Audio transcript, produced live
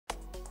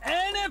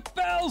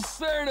all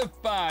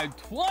certified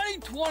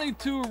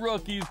 2022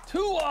 rookies, 2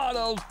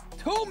 autos,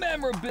 2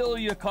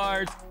 memorabilia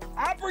cards,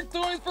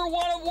 opportunities for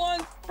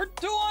one-of-ones for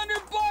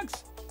 200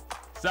 bucks.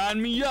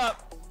 Sign me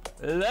up.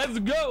 Let's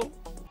go.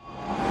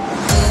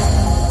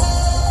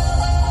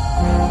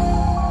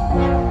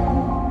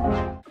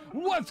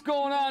 What's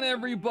going on,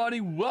 everybody?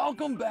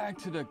 Welcome back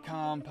to the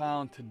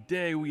compound.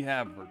 Today we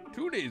have, for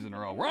 2 days in a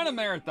row, we're on a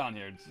marathon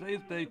here. Today's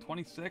day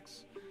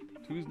 26,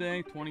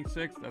 Tuesday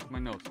 26, that's my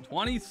notes,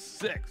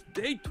 26,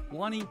 day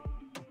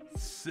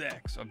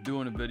 26 of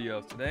doing a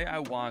video. Today I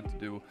want to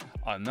do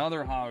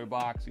another hobby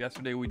box.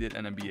 Yesterday we did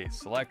an NBA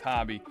Select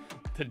Hobby.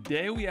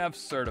 Today we have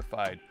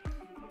Certified.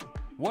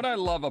 What I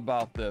love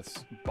about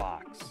this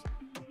box,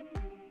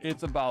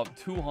 it's about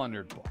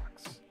 200 bucks.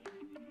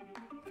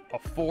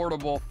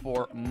 Affordable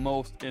for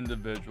most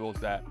individuals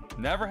that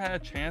never had a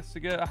chance to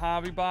get a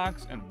hobby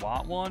box and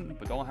want one,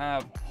 but don't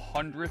have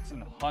hundreds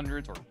and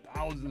hundreds or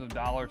thousands of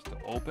dollars to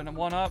open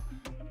one up.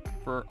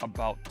 For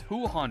about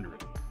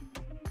 200,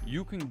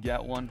 you can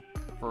get one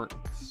for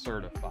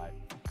Certified.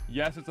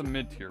 Yes, it's a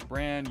mid-tier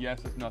brand. Yes,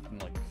 it's nothing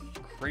like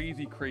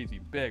crazy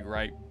big,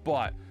 right?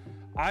 But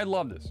I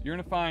love this. You're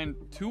gonna find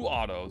 2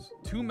 autos,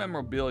 2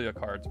 memorabilia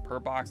cards per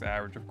box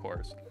average, of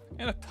course,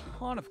 and a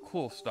ton of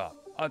cool stuff.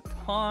 A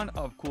ton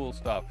of cool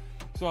stuff.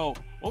 So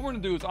what we're gonna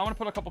do is I'm gonna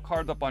put a couple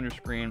cards up on your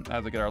screen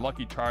as I get our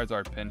lucky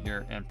Charizard pin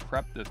here and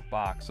prep this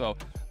box. So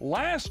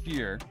last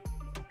year,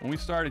 when we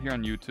started here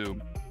on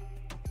YouTube,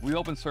 we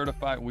opened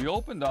Certified. We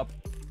opened up,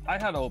 I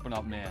had to open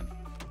up, man,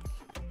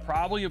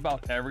 probably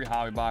about every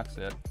hobby box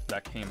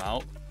that came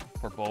out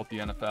for both the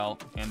NFL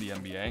and the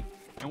NBA.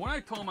 And what I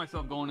told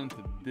myself going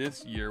into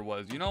this year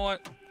was, you know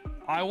what?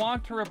 I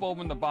want to rip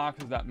open the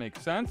boxes that make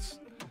sense,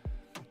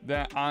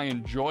 that I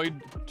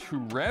enjoyed to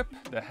rip,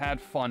 that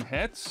had fun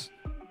hits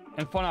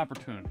and fun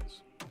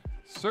opportunities.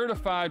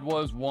 Certified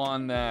was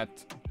one that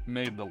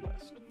made the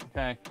list,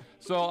 okay?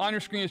 So on your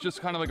screen is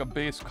just kind of like a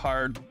base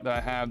card that I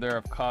have there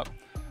of Cup.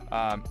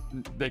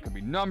 They could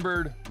be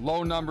numbered,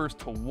 low numbers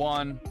to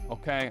 1,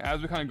 okay?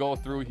 As we kind of go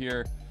through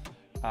here,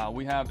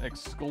 we have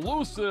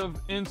exclusive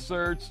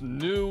inserts,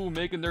 new,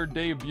 making their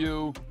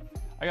debut.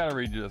 I gotta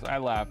read you this, I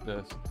laughed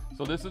this.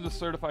 So this is the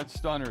Certified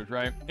Stunners,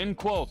 right? In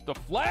quotes, the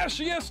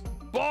flashiest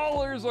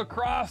ballers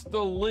across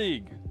the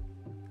league.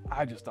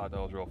 I just thought that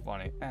was real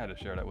funny. I had to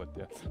share that with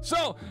you.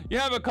 So you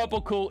have a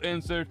couple cool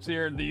inserts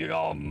here. The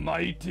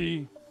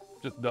almighty,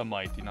 just the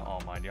mighty, not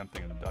almighty. I'm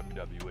thinking of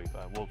WWE,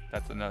 but well,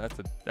 that's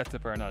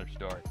it for another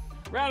story.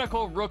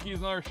 Radical Rookies,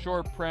 another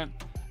short print.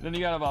 Then you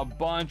got a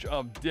bunch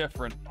of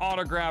different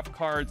autograph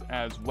cards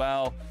as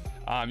well.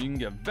 You can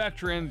get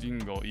veterans. You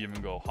can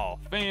even go Hall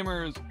of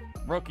Famers.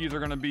 Rookies are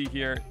going to be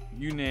here.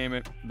 You name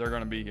it, they're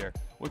going to be here,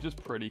 which is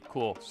pretty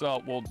cool.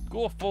 So we'll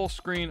go a full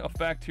screen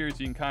effect here so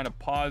you can kind of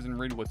pause and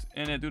read what's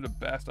in it. Do the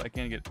best I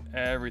can to get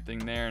everything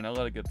there, and I'll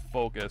let it get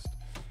focused.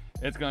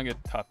 It's going to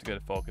get tough to get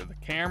it focused. The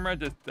camera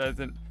just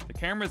doesn't, the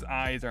camera's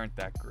eyes aren't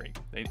that great.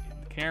 The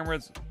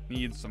cameras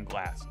need some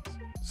glasses.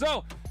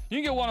 So you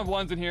can get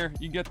one-of-ones in here.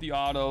 You get the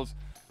autos.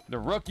 The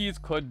rookies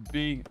could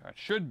be,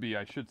 should be,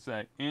 I should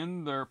say,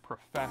 in their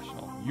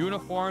professional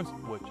uniforms,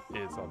 which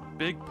is a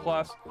big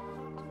plus.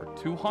 For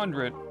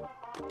 200,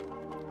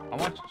 I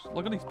want you to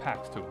look at these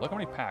packs too. Look how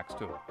many packs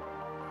too.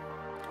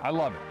 I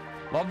love it.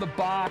 Love the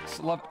box.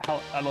 Love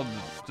how I love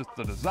just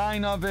the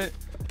design of it.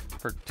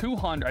 For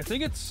 200, I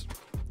think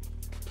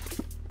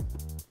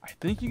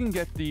you can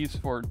get these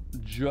for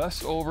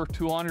just over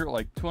 200,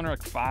 like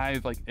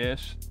 205, like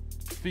ish.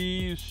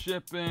 Fees,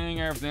 shipping,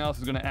 everything else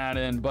is going to add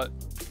in, but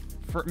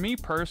for me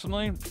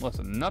personally,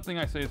 listen, nothing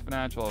I say is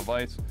financial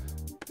advice.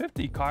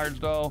 50 cards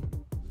though,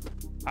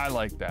 I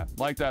like that.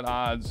 Like that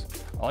odds.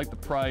 I like the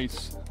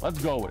price. Let's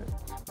go with it.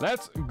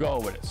 Let's go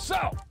with it.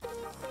 So,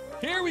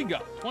 here we go.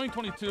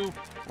 2022,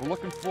 I'm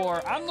looking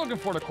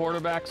for the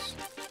quarterbacks.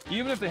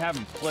 Even if they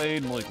haven't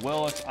played, Malik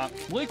Willis.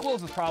 Malik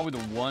Willis is probably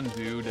the one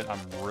dude that I'm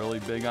really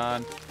big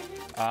on.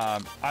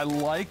 I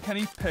like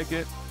Kenny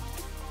Pickett,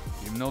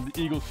 even though the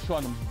Eagles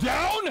shut him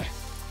down.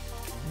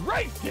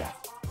 Right down.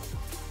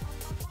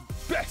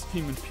 Best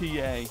team in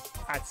PA.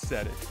 I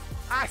said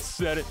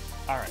it.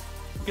 All right,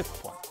 get the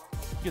point.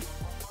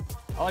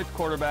 I like the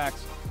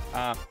quarterbacks.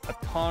 A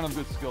ton of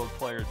good skilled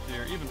players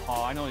here. Even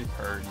Hall, I know he's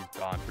hurt, he's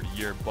gone for the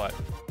year, but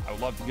I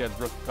would love to get his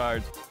rookie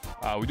cards.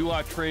 We do a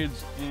lot of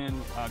trades in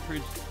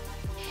trade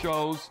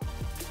shows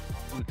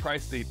in the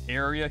tri-state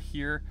area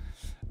here.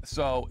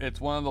 So it's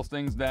one of those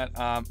things that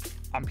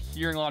I'm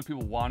hearing a lot of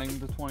people wanting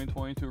the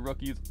 2022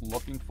 rookies,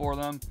 looking for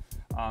them,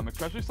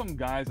 especially some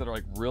guys that are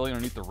like really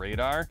underneath the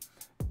radar.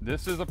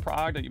 This is a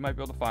product that you might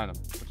be able to find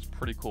them, which is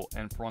pretty cool.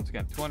 And for once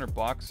again, 200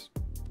 bucks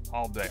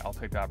all day. I'll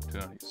take the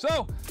opportunity.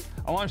 So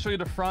I want to show you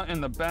the front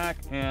and the back.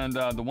 And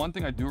the one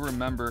thing I do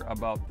remember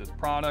about this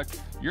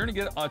product, you're going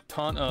to get a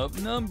ton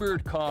of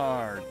numbered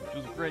cards,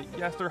 which is great.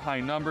 Yes, they're high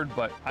numbered,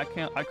 but I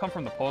come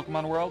from the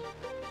Pokemon world.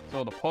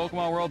 So the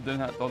Pokemon world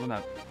doesn't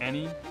have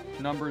any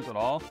numbers at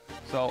all.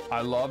 So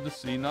I love to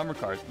see number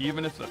cards,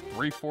 even if it's a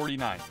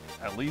 349.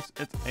 At least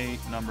it's a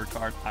numbered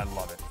card. I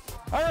love it.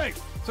 All right,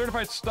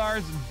 Certified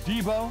Stars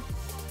Debo.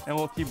 And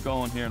we'll keep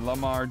going here.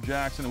 Lamar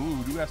Jackson. Ooh,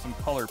 we do have some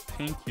color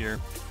pink here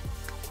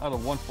out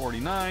of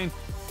 149.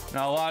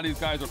 Now, a lot of these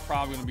guys are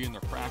probably going to be in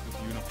their practice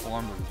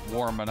uniform. They're just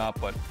warming up.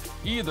 But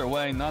either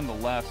way,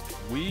 nonetheless,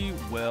 we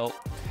will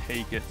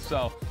take it.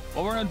 So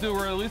what we're going to do,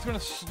 we're at least going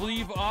to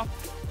sleeve up.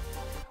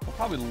 We'll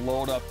probably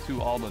load up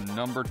to all the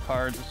numbered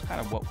cards. It's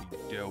kind of what we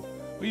do.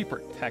 We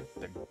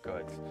protect the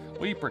goods.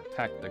 We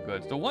protect the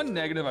goods. The one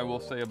negative I will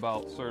say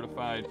about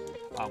certified,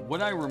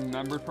 what I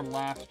remembered from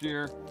last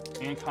year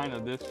and kind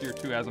of this year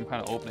too, as I'm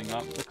kind of opening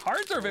up, the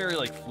cards are very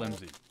like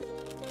flimsy.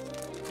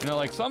 You know,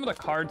 like some of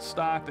the card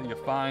stock that you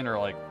find are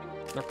like,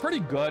 they're pretty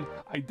good.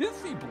 I did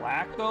see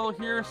black though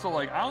here, so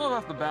like, I don't know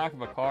if that's the back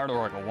of a card or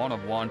like a 1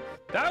 of 1.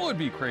 That would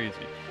be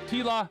crazy.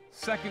 T-Law,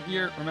 second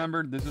year.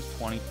 Remember, this is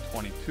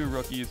 2022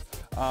 rookies.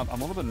 I'm a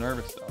little bit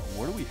nervous though.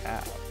 What do we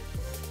have?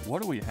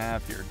 What do we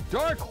have here?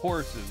 Dark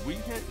Horses. We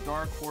hit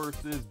Dark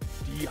Horses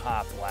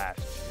D-Hop last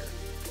year.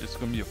 This is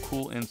going to be a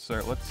cool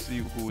insert. Let's see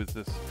who is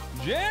this.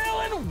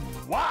 Jalen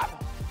Waddle.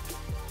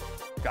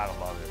 Gotta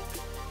love it.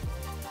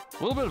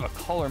 A little bit of a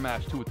color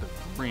match too with the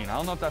green. I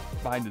don't know if that's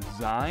by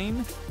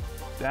design.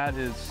 That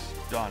is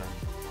stunning.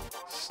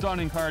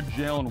 Stunning card,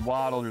 Jalen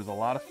Waddle. There's a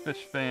lot of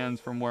Fish fans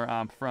from where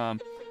I'm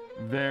from.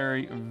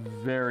 Very,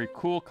 very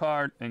cool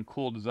card and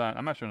cool design.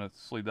 I'm actually going to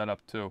sleeve that up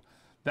too.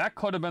 That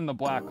could have been the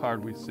black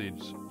card we see.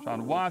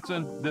 Sean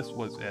Watson, this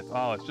was it.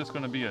 Oh, it's just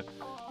going to be a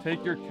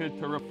take your kid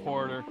to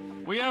reporter.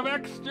 We have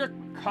extra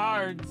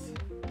cards.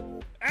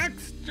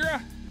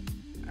 Extra.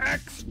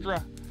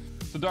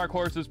 So Dark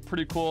Horse is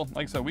pretty cool.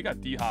 Like I said, we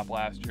got D-Hop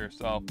last year,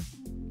 so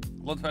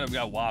let's find out we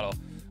got Waddle.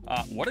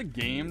 What a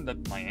game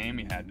that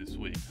Miami had this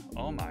week.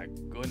 Oh my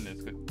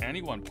goodness. Could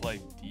anyone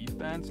play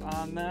defense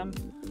on them?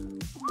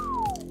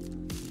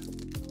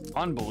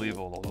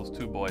 Unbelievable, those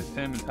two boys,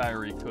 him and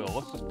Tyreek Hill.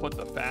 Let's just put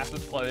the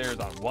fastest players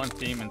on one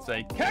team and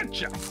say,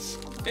 catch us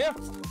if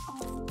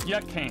you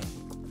can.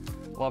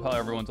 Love how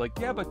everyone's like,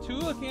 yeah, but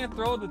Tua can't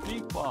throw the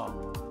deep ball.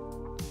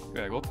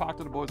 Okay, we'll talk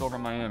to the boys over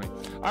in Miami.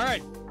 All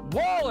right,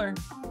 Waller,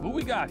 what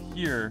we got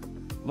here,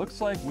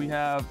 looks like we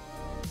have,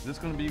 this is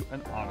going to be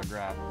an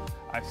autograph.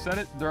 I said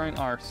it during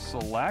our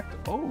select.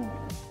 Oh,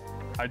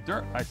 I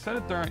said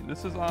it during,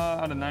 this is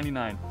out of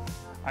 99.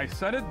 I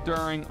said it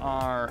during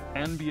our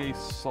NBA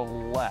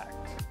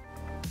Select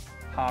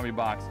hobby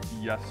box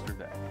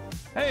yesterday.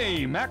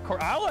 Hey, Matt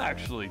I'll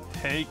actually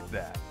take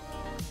that.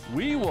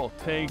 We will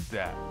take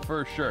that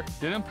for sure.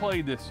 Didn't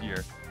play this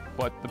year,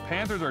 but the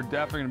Panthers are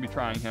definitely going to be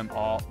trying him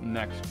all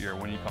next year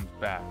when he comes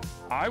back.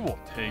 I will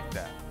take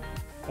that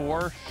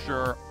for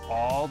sure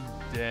all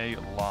day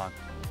long.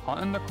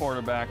 Hunting the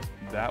quarterbacks,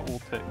 that will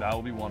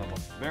be one of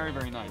them. Very,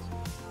 very nice.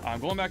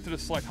 Going back to the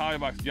Select hobby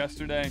box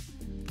yesterday.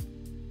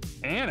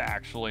 And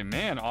actually,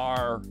 man,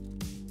 the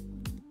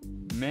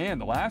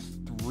last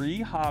 3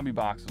 hobby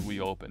boxes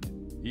we opened,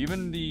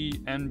 even the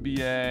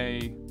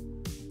NBA,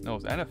 no,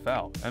 it was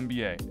NFL,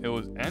 NBA. It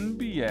was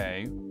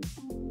NBA.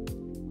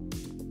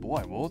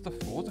 Boy, what was the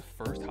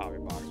first hobby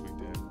box we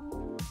did?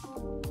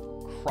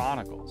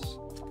 Chronicles.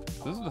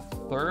 This is the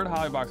 3rd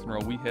hobby box in a row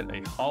we hit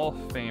a Hall of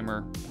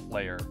Famer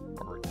player,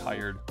 a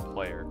retired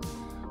player,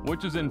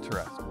 which is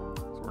interesting.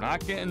 So we're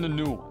not getting the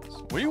new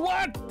ones. We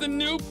want the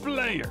new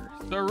players,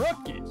 the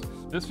rookies.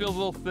 This feels a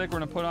little thick. We're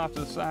going to put it off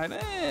to the side.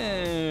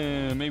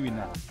 Maybe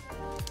not.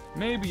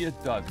 Maybe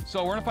it doesn't.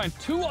 So we're going to find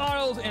 2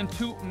 autos and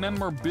 2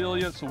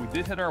 memorabilia. So we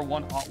did hit our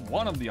one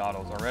of the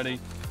autos already.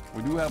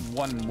 We do have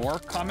 1 more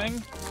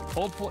coming.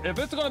 Hopefully, if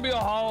it's going to be a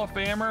Hall of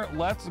Famer,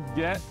 let's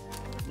get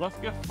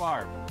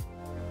Favre.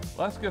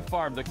 Let's get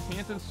Favre. The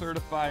Canton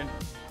Certified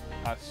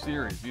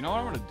series. You know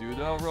what I'm going to do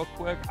though, real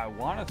quick? I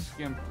want to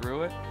skim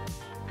through it.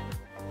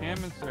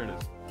 Camden, there it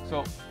is.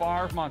 So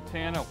Favre,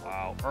 Montana.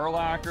 Wow.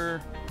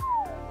 Urlacher.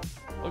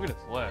 Look at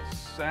this list.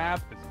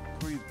 Sapp is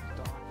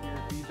Doc here,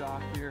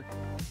 B-Doc here.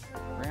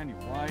 Randy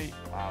White.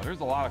 Wow,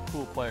 there's a lot of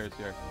cool players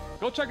here.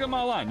 Go check them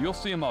online. You'll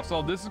see them all.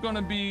 So this is going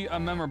to be a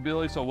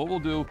memorabilia. So what we'll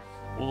do,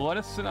 we'll let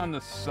it sit on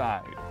the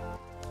side.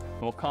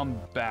 We'll come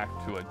back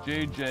to it.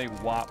 J.J.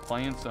 Watt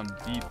playing some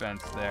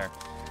defense there.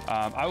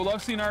 I would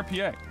love seeing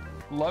RPA.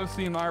 Love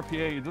seeing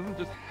RPA. It doesn't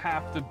just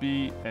have to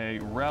be a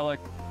relic.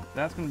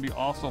 That's going to be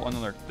also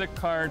another thick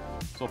card.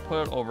 So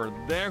put it over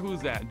there. Who's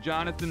that?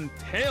 Jonathan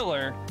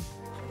Taylor.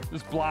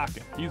 Just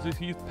blocking. He's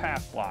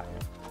pass blocking.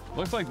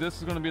 Looks like this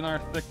is going to be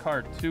another thick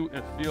card too.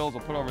 It feels.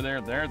 We'll put over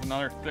there. There's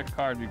another thick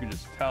card. You can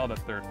just tell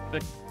that they're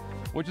thick,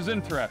 which is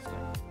interesting.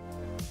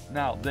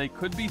 Now they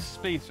could be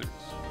spacers.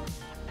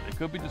 They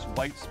could be just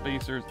white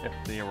spacers if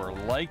they were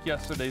like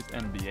yesterday's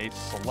NBA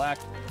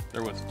Select.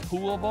 There was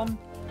 2 of them.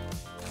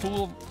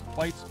 2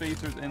 white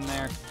spacers in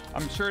there.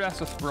 I'm sure that's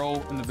to throw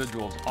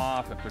individuals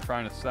off if they're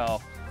trying to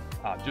sell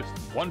just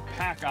 1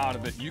 pack out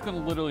of it. You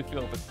can literally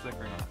feel if it's thick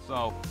or not.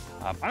 So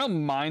I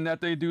don't mind that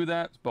they do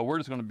that, but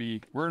we're gonna be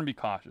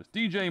cautious.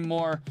 DJ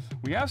Moore,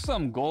 we have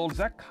some gold. Is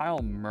that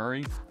Kyle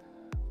Murray?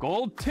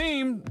 Gold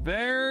team,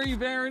 very,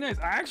 very nice.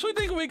 I actually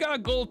think we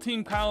got gold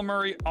team Kyle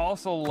Murray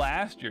also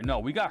last year. No,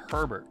 we got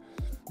Herbert.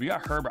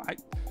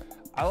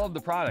 I I love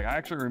the product. I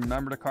actually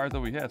remember the cards that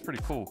we had. It's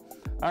pretty cool.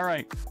 All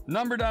right,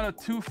 numbered out of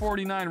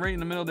 249, right in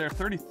the middle there,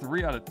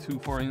 33 out of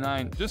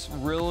 249. Just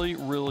really,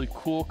 really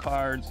cool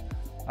cards.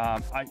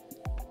 I'm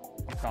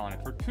telling you,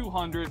 for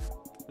 200,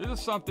 this is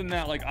something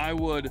that like I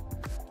would,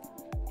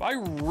 if I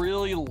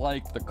really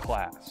like the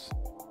class.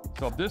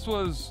 So if this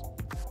was,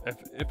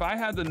 if I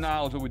had the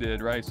knowledge that we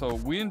did, right? So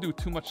we didn't do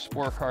too much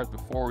sport cards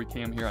before we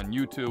came here on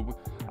YouTube.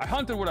 I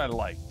hunted what I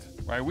liked,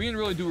 right? We didn't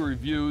really do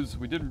reviews.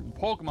 We did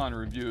Pokemon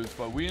reviews,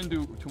 but we didn't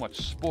do too much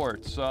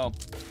sports. So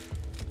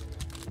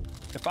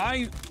if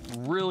I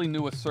really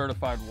knew what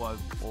certified was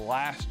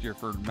last year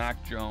for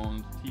Mac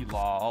Jones,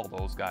 T-Law, all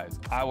those guys,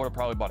 I would have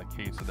probably bought a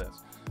case of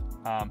this.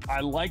 I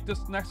like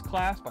this next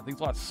class, but I think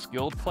it's a lot of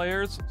skilled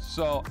players.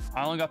 So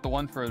I only got the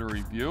one for the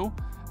review.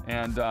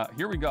 And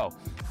here we go.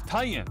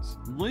 Titans.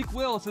 Malik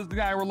Willis is the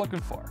guy we're looking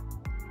for.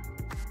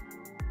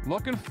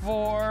 Looking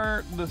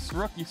for this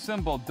rookie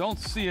symbol. Don't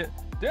see it.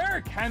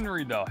 Derrick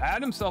Henry, though,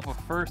 had himself a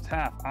first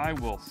half, I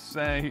will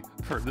say,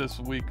 for this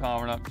week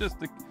coming up. Just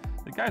the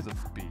guy's a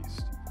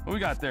beast. What we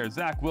got there?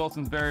 Zach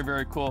Wilson's very,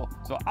 very cool.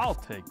 So I'll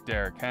take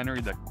Derrick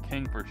Henry, the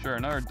king for sure.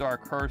 Another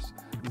dark horse.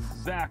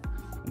 Zach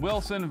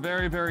Wilson,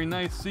 very, very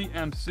nice.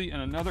 CMC,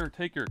 and another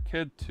take your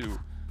kid to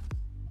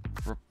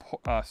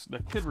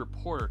the kid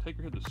reporter. Take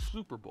your kid to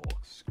Super Bowl.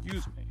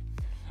 Excuse me.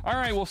 All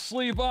right, we'll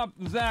sleeve up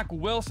Zach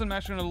Wilson.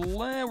 Actually,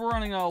 we're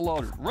running out of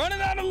loaders. Running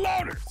out of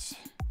loaders.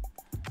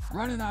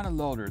 Running out of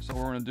loaders. So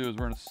what we're gonna do is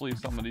we're gonna sleeve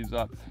some of these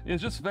up.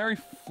 It's just very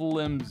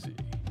flimsy.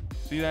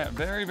 See that?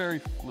 Very, very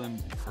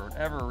flimsy for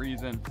whatever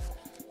reason.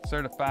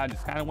 Certified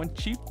just kind of went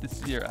cheap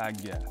this year, I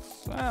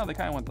guess. Well, they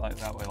kind of went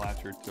that way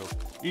last year too.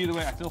 Either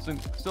way, I still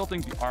think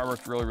the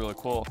artwork's really, really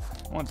cool.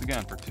 Once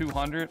again, for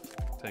 200,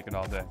 take it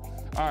all day.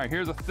 All right,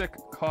 here's a thick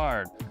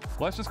card.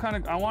 Let's just kind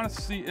of, I want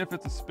to see if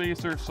it's a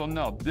spacer. So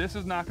no, this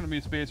is not going to be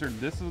a spacer.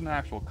 This is an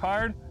actual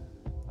card.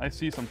 I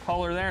see some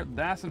color there.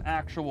 That's an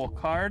actual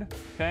card.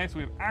 Okay, so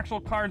we have actual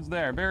cards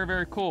there. Very,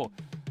 very cool.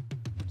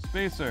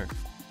 Spacer.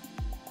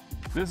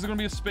 This is going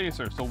to be a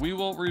spacer, so we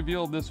will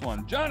reveal this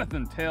one.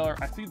 Jonathan Taylor.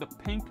 I see the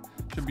pink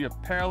should be a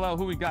parallel.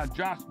 Who we got?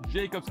 Josh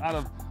Jacobs out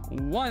of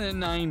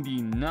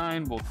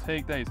 199. We'll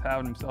take that. He's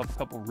having himself a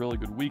couple really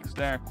good weeks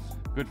there.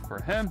 Good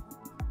for him.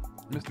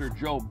 Mr.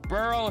 Joe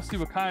Burrow. Let's see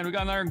what kind. We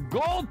got another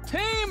gold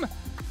team.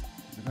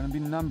 Is it going to be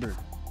numbered?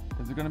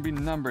 Is it going to be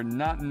numbered?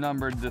 Not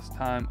numbered this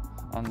time,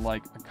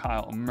 unlike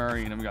Kyle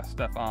Murray. And then we got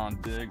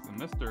Stephon Diggs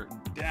and Mr.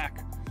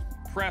 Dak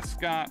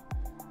Prescott.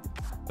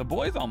 The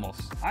boys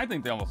I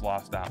think they almost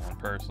lost that one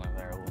personally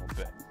there a little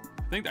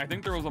bit. I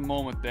think there was a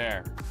moment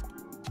there.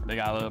 They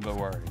got a little bit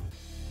worried.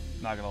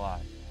 Not gonna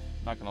lie.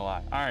 Not gonna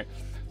lie. All right,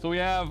 so we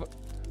have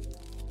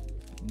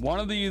one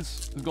of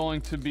these is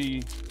going to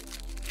be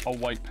a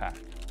white pack,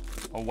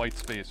 a white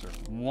spacer.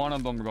 One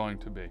of them are going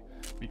to be.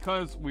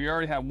 Because we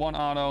already have one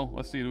auto.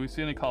 Let's see, do we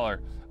see any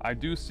color? I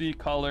do see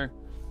color.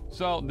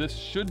 So this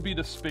should be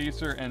the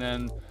spacer, and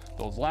then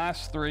those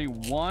last three,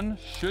 one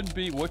should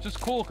be, which is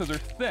cool because they're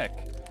thick.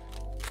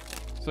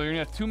 So you're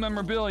gonna have two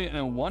memorabilia,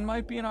 and one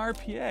might be an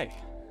RPA.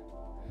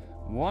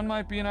 One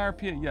might be an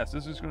RPA. Yes,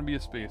 this is gonna be a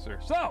spacer.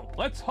 So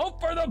let's hope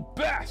for the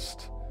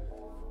best.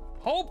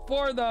 Hope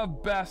for the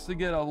best to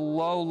get a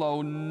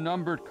low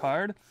numbered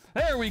card.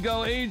 There we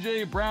go.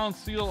 AJ Brown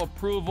seal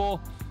approval.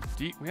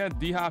 We had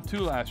D-Hop 2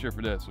 last year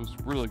for this. It was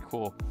really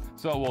cool.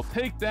 So we'll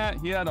take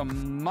that. He had a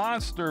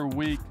monster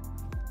week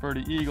for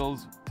the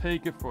Eagles.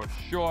 Take it for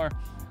sure.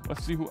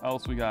 Let's see who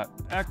else we got.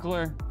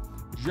 Eckler,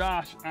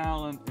 Josh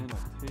Allen, and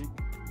a take.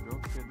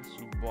 Okay, the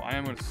Super Bowl. I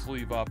am going to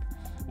sleeve up.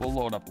 We'll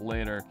load up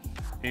later.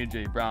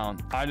 AJ Brown.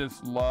 I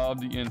just love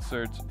the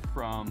inserts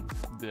from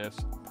this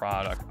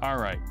product. All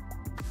right.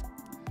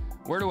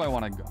 Where do I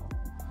want to go?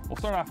 We'll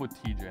start off with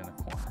TJ in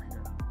the corner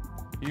here.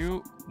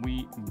 Here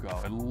we go.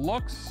 It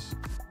looks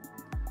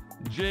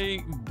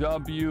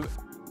JW.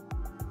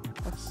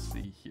 Let's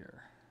see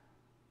here.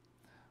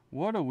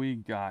 What do we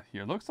got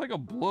here? Looks like a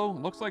blue.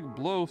 Looks like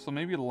blue. So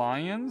maybe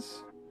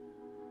Lions.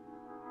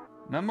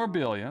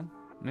 Memorabilia.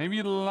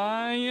 Maybe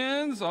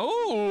Lions.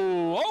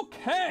 Oh,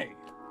 okay.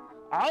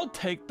 I'll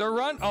take the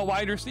run. Oh,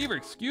 wide receiver.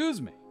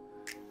 Excuse me.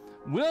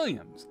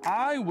 Williams.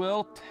 I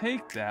will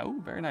take that. Oh,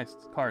 very nice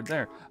card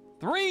there.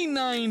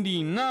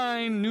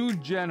 $3.99. New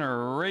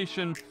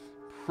generation.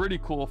 Pretty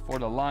cool for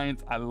the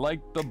Lions. I like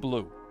the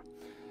blue.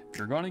 If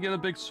you're going to get a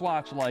big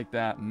swatch like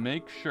that,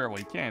 make sure. Well,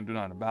 you can't do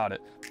nothing about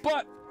it.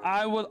 But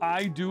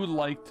I do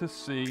like to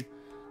see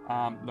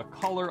the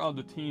color of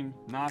the team,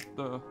 not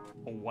the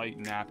white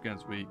napkin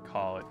as we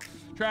call it.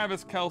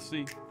 Travis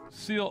Kelce,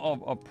 seal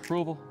of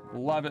approval.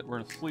 Love it. We're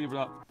going to sleeve it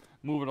up,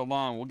 move it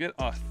along. We'll get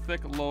a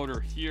thick loader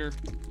here,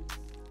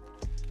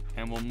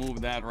 and we'll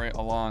move that right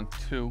along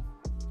too.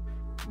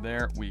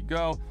 There we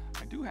go.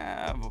 I do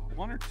have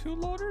one or two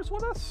loaders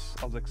with us.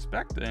 I was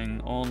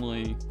expecting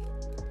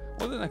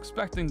wasn't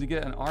expecting to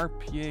get an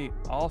RPA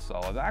also.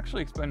 I was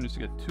actually expecting just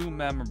to get two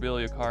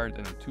memorabilia cards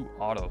and then two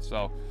autos.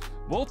 So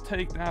we'll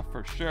take that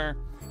for sure.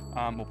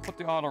 We'll put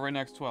the auto right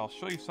next to it. I'll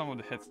show you some of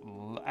the hits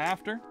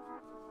after.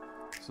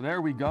 So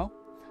there we go.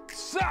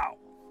 So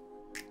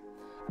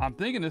I'm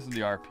thinking this is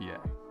the RPA.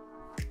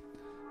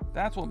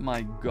 That's what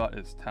my gut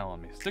is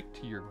telling me. Stick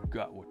to your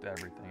gut with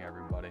everything,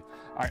 everybody.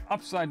 All right,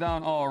 upside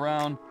down all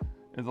around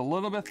is a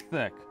little bit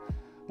thick,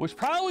 which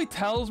probably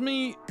tells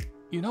me,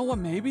 you know what,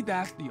 maybe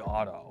that's the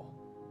auto.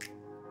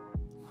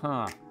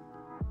 Huh.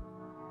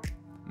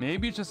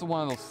 Maybe it's just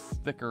one of those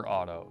thicker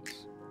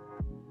autos.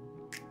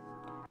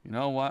 You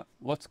know what?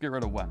 Let's get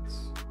rid of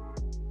Wentz.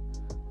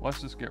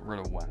 Let's just get rid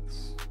of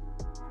Wentz.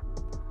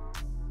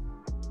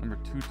 Number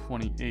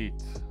 228.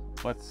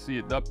 Let's see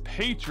it. The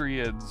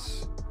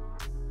Patriots.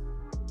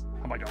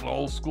 Oh my God,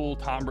 old school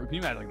Tom Brady. Can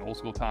you imagine like an old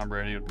school Tom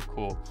Brady? It would be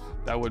cool.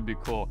 That would be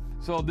cool.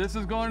 So this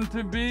is going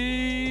to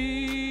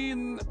be,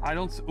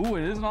 ooh,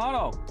 it is an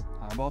auto.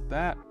 How about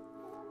that?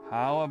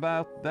 How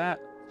about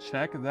that?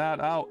 Check that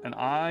out. And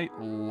I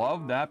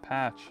love that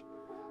patch.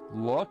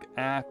 Look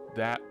at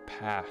that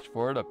patch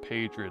for the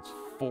Patriots.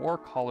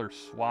 4-color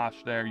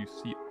swatch there. You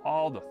see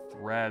all the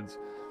threads.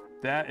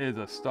 That is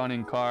a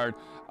stunning card.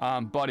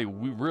 Buddy,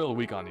 we real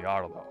weak on the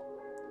auto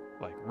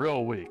though. Like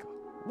real weak.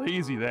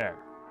 Lazy there.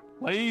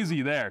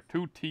 Lazy there.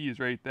 2 T's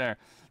right there.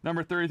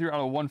 Number 33 out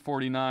of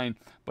 149.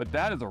 But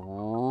that is a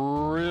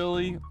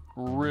really,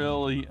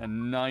 really a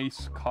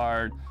nice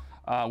card,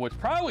 which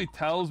probably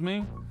tells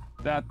me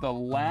that the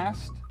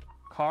last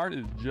card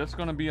is just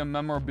going to be a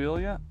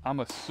memorabilia. I'm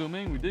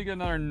assuming we did get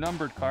another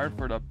numbered card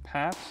for the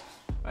Pats.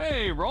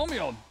 Hey,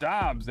 Romeo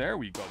Doubs. There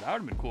we go. That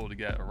would have been cool to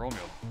get a Romeo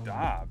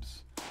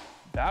Doubs.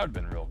 That would have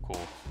been real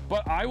cool.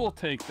 But I will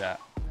take that.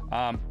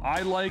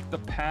 I like the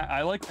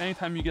I like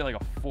anytime you get like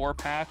a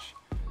 4-patch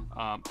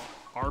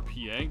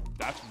RPA.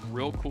 That's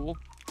real cool.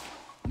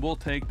 We'll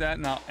take that.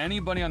 Now,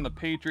 anybody on the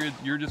Patriots,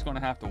 you're just going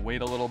to have to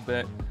wait a little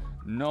bit,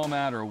 no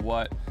matter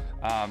what.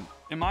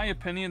 In my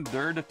opinion,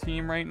 they're the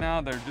team right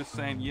now. They're just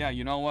saying, yeah,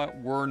 you know what?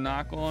 We're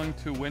not going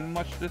to win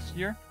much this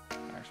year.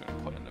 I'm actually going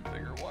to put in a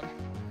bigger one.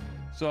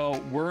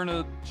 So we're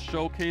going to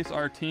showcase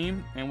our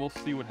team, and we'll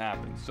see what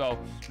happens. So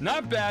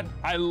not bad.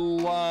 I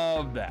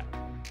love that.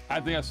 I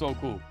think that's so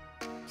cool.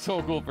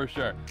 So cool for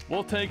sure.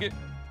 We'll take it.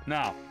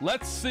 Now,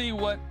 let's see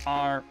what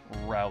our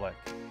relic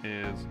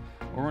is.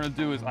 What we're going to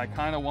do is I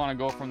kind of want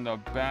to go from the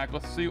back.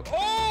 Let's see.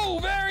 Oh,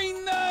 very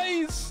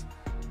nice.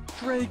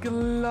 Drake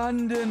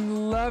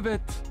London. Love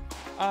it.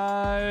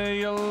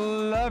 I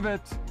love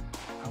it.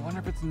 I wonder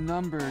if it's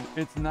numbered.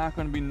 It's not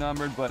going to be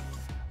numbered, but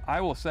I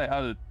will say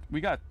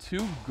we got 2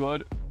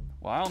 good.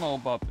 Well, I don't know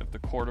about if the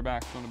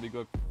quarterback's going to be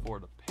good for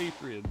the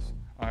Patriots.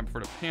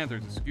 For the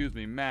Panthers, excuse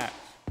me, Matt.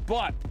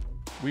 But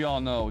we all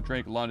know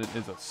Drake London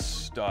is a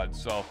stud.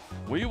 So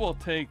we will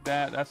take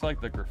that. That's like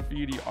the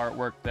graffiti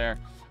artwork there.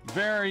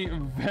 Very,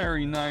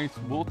 very nice.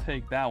 We'll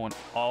take that one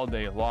all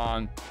day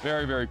long.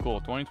 Very, very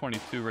cool.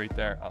 2022 right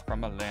there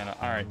from Atlanta.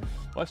 All right,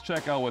 let's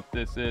check out what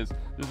this is.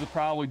 This is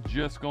probably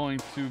just going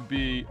to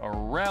be a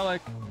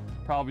relic.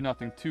 Probably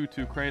nothing too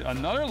crazy.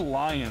 Another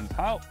Lions.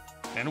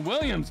 And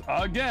Williams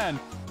again.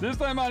 This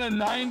time out of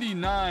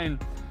 99.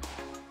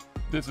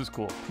 This is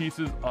cool.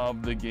 Pieces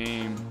of the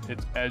game.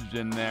 It's edged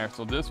in there.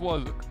 So this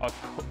was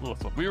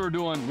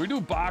listen, we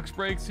do box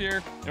breaks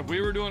here. If we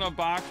were doing a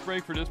box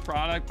break for this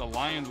product, the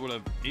Lions would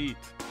have ate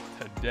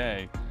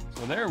today.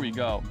 So there we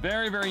go.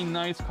 Very, very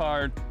nice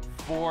card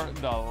for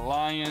the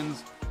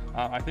Lions.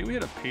 I think we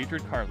had a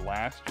Patriot card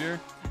last year.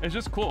 It's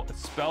just cool. It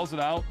spells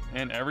it out,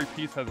 and every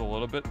piece has a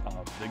little bit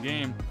of the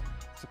game.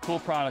 It's a cool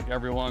product,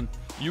 everyone.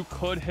 You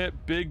could hit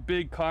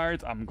big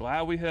cards. I'm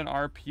glad we hit an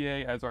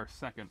RPA as our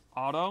second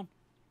auto,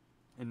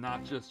 and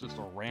not just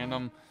a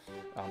random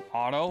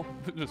auto,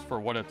 just for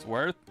what it's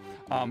worth.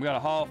 We got a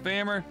Hall of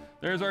Famer.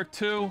 There's our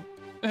 2.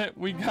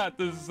 We got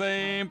the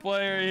same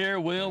player here.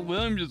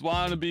 William just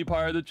wanted to be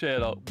part of the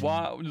channel.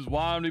 Just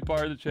wanted to be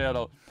part of the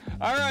channel.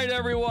 All right,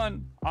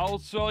 everyone. I'll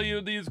show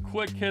you these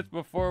quick hits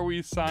before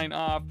we sign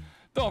off.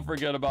 Don't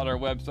forget about our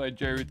website,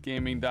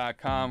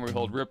 JReuthGaming.com. We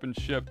hold rip and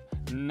ship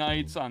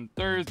nights on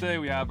Thursday.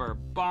 We have our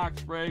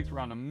box breaks. We're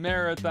on a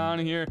marathon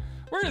here.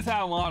 We're just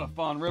having a lot of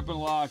fun, ripping a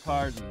lot of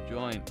cards, and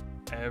enjoying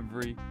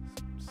every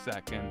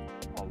second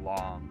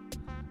along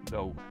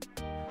the way.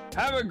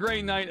 Have a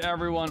great night,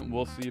 everyone.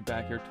 We'll see you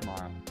back here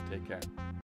tomorrow. Take care.